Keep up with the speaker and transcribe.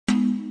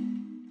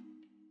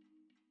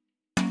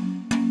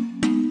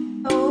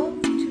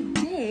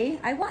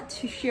I want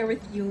to share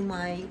with you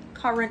my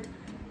current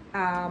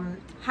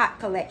hat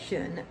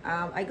collection.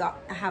 I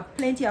have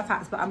plenty of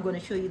hats, but I'm going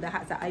to show you the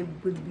hats that I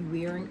would be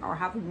wearing or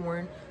have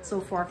worn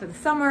so far for the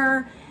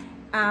summer.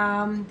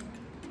 I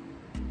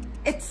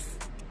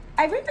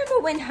remember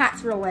when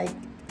hats were like,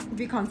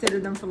 we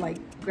considered them for like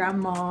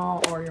grandma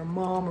or your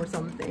mom or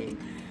something,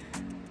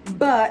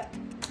 but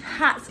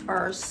hats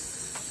are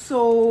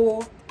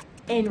so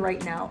in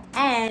right now,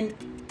 and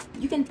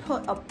you can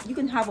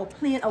have a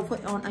plain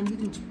outfit on and you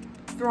can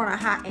throw on a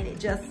hat and it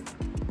just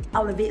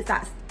elevates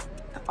that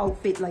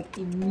outfit like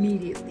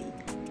immediately.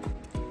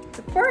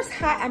 The first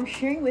hat I'm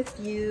sharing with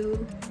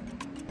you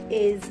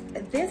is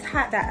this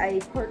hat that I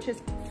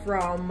purchased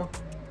from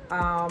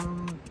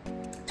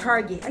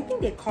Target. I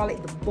think they call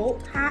it the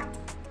boat hat.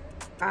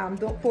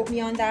 Don't quote me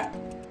on that.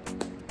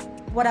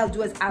 What I'll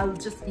do is I'll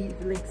just leave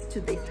links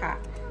to this hat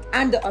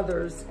and the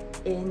others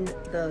in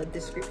the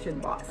description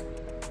box.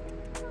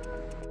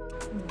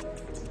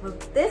 Well,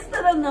 this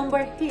little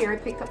number here I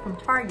picked up from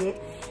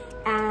Target,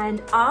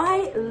 and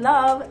I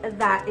love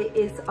that it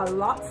is a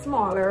lot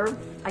smaller.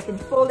 I can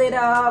fold it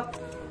up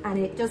and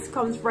it just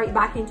comes right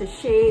back into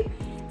shape.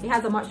 It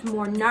has a much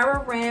more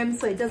narrow rim,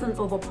 so it doesn't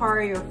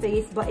overpower your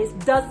face, but it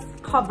does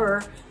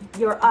cover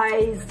your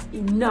eyes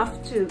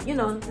enough to, you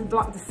know, to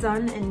block the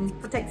sun and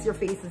protects your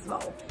face as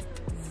well.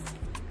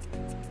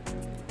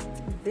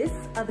 This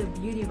other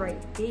beauty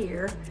right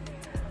here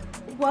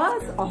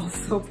was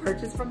also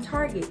purchased from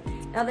Target.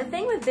 Now the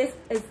thing with this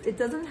is it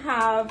doesn't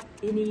have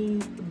any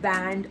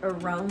band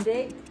around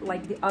it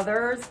like the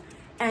others,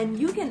 and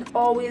you can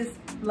always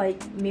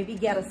like maybe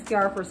get a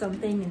scarf or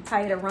something and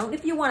tie it around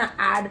if you want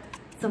to add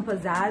some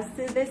pizzazz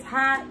to this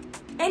hat.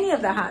 Any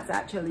of the hats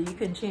actually, you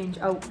can change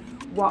out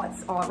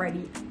what's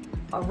already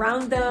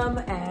around them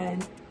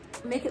and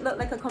make it look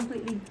like a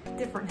completely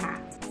different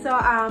hat. So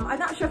I'm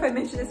not sure if I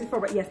mentioned this before,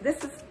 but yes,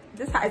 this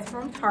hat is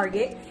from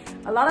Target.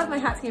 A lot of my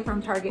hats came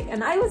from Target,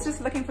 and I was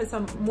just looking for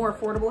some more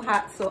affordable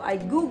hats, so I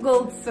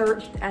googled,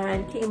 searched,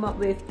 and came up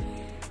with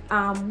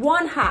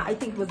one hat. I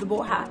think it was the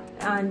boat hat,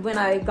 and when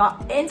I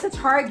got into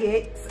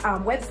Target's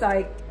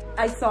website,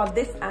 I saw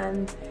this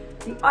and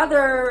the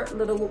other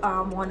little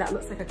one that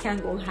looks like a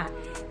Kangol hat,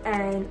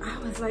 and I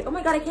was like, oh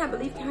my god, I can't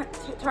believe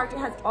Target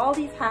has all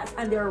these hats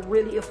and they're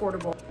really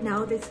affordable.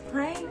 Now this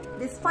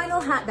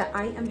final hat that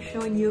I am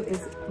showing you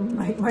is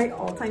my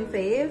all-time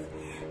fave,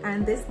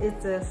 and this is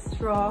the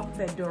straw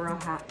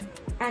fedora hat.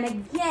 And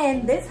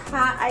again, this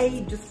hat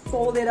I just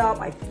fold it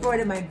up, I throw it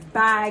in my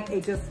bag,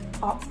 it just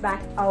pops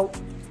back out.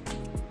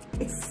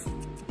 It's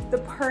the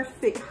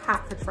perfect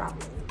hat for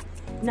traveling.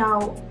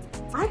 Now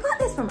I got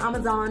this from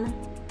Amazon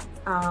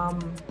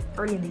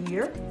early in the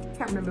year,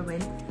 can't remember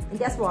when, and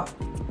guess what,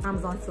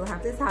 Amazon still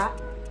have this hat,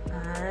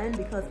 and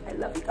because I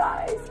love you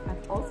guys,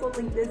 I've also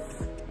linked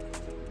this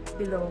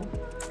below,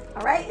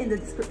 all right, in the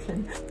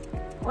description.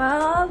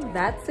 Well,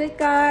 that's it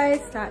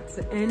guys, that's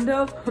the end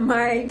of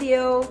my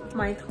video,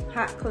 my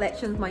hat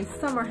collections, my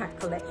summer hat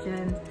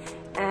collections,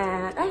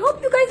 and I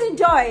hope you guys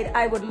enjoyed.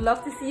 I would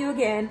love to see you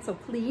again, so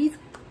please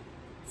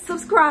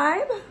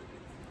subscribe,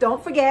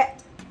 don't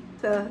forget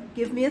to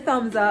give me a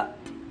thumbs up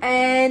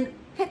and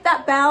hit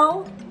that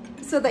bell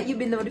so that you'll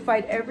be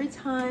notified every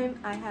time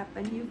I have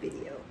a new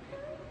video.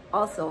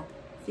 Also,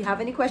 if you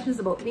have any questions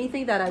about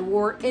anything that I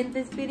wore in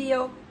this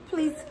video,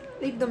 please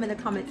leave them in the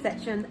comment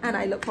section, and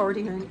I look forward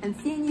to hearing and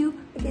seeing you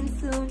again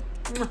soon.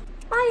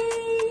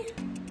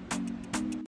 Bye!